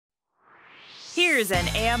Here's an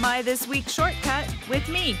AMI This Week shortcut with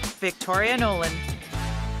me, Victoria Nolan.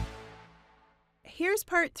 Here's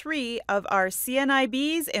part 3 of our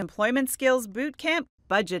CNIB's Employment Skills Bootcamp,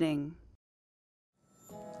 Budgeting.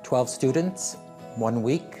 12 students, 1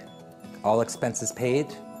 week, all expenses paid,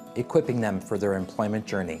 equipping them for their employment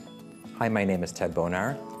journey. Hi, my name is Ted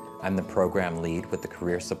Bonar. I'm the program lead with the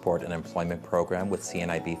Career Support and Employment Program with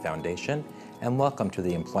CNIB Foundation, and welcome to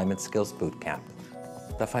the Employment Skills Bootcamp.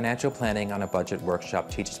 The Financial Planning on a Budget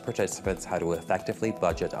workshop teaches participants how to effectively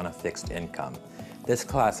budget on a fixed income. This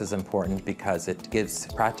class is important because it gives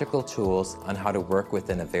practical tools on how to work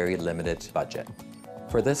within a very limited budget.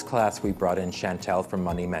 For this class, we brought in Chantel from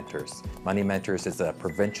Money Mentors. Money Mentors is a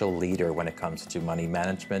provincial leader when it comes to money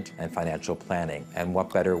management and financial planning. And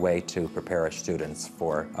what better way to prepare our students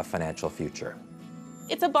for a financial future?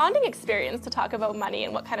 It's a bonding experience to talk about money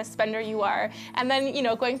and what kind of spender you are. And then,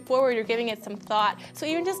 going forward, you're giving it some thought. So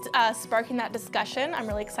even just sparking that discussion, I'm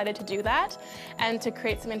really excited to do that and to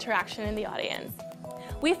create some interaction in the audience.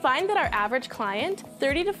 We find that our average client,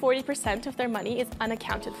 30 to 40% of their money is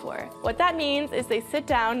unaccounted for. What that means is they sit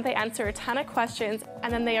down, they answer a ton of questions,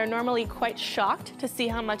 and then they are normally quite shocked to see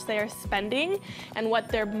how much they are spending and what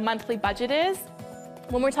their monthly budget is.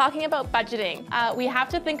 When we're talking about budgeting, we have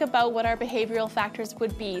to think about what our behavioral factors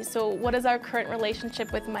would be. So what is our current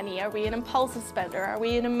relationship with money? Are we an impulsive spender? Are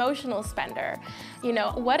we an emotional spender?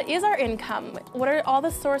 What is our income? What are all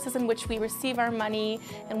the sources in which we receive our money,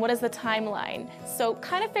 and what is the timeline? So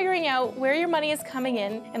kind of figuring out where your money is coming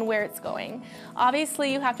in and where it's going.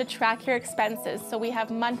 Obviously, you have to track your expenses. So we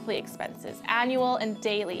have monthly expenses, annual and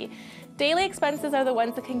daily. Daily expenses are the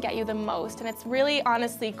ones that can get you the most, and it's really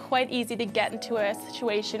honestly quite easy to get into a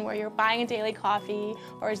situation where you're buying a daily coffee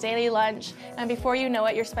or a daily lunch, and before you know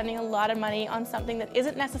it, you're spending a lot of money on something that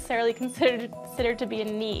isn't necessarily considered to be a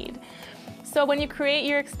need. So when you create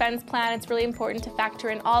your expense plan, it's really important to factor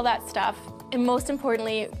in all that stuff. And most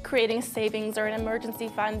importantly, creating a savings or an emergency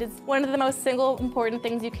fund is one of the most single important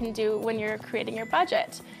things you can do when you're creating your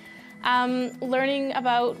budget. Learning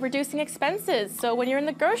about reducing expenses. So when you're in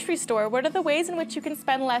the grocery store, what are the ways in which you can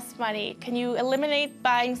spend less money? Can you eliminate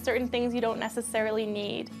buying certain things you don't necessarily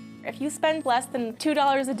need? If you spend less than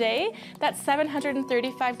 $2 a day, that's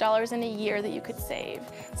 $735 in a year that you could save.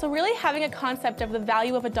 So really having a concept of the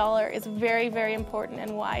value of a dollar is very, very important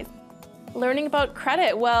and wise. Learning about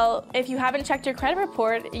credit. Well, if you haven't checked your credit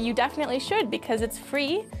report, you definitely should because it's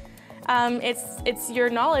free. It's your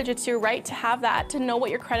knowledge, it's your right to have that, to know what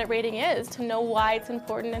your credit rating is, to know why it's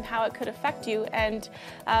important and how it could affect you, and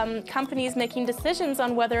companies making decisions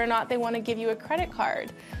on whether or not they want to give you a credit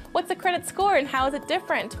card. What's a credit score and how is it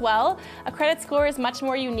different? Well, a credit score is much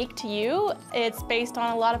more unique to you. It's based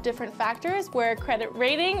on a lot of different factors, where a credit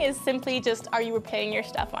rating is simply just, are you repaying your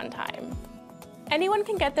stuff on time? Anyone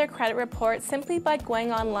can get their credit report simply by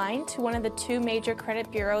going online to one of the 2 major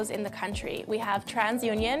credit bureaus in the country. We have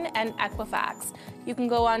TransUnion and Equifax. You can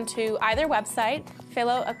go onto either website, fill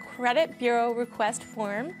out a credit bureau request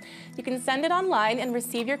form. You can send it online and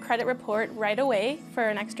receive your credit report right away for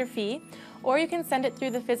an extra fee, or you can send it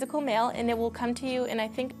through the physical mail and it will come to you in, I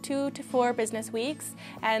think, 2 to 4 business weeks,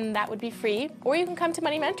 and that would be free. Or you can come to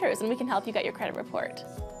Money Mentors and we can help you get your credit report.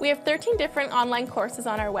 We have 13 different online courses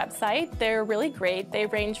on our website. They're really great. They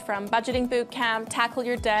range from budgeting bootcamp, tackle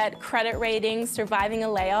your debt, credit ratings, surviving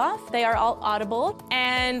a layoff. They are all audible,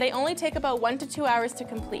 and they only take about 1 to 2 hours to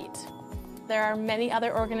complete. There are many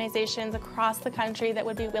other organizations across the country that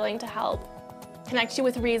would be willing to help, connect you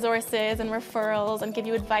with resources and referrals, and give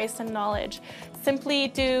you advice and knowledge. Simply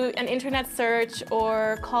do an internet search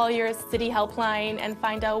or call your city helpline and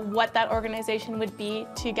find out what that organization would be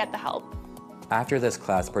to get the help. After this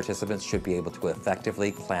class, participants should be able to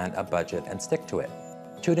effectively plan a budget and stick to it.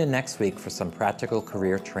 Tune in next week for some practical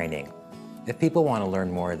career training. If people want to learn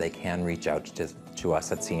more, they can reach out to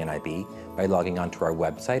us at CNIB by logging onto our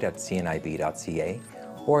website at cnib.ca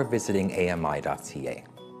or visiting ami.ca.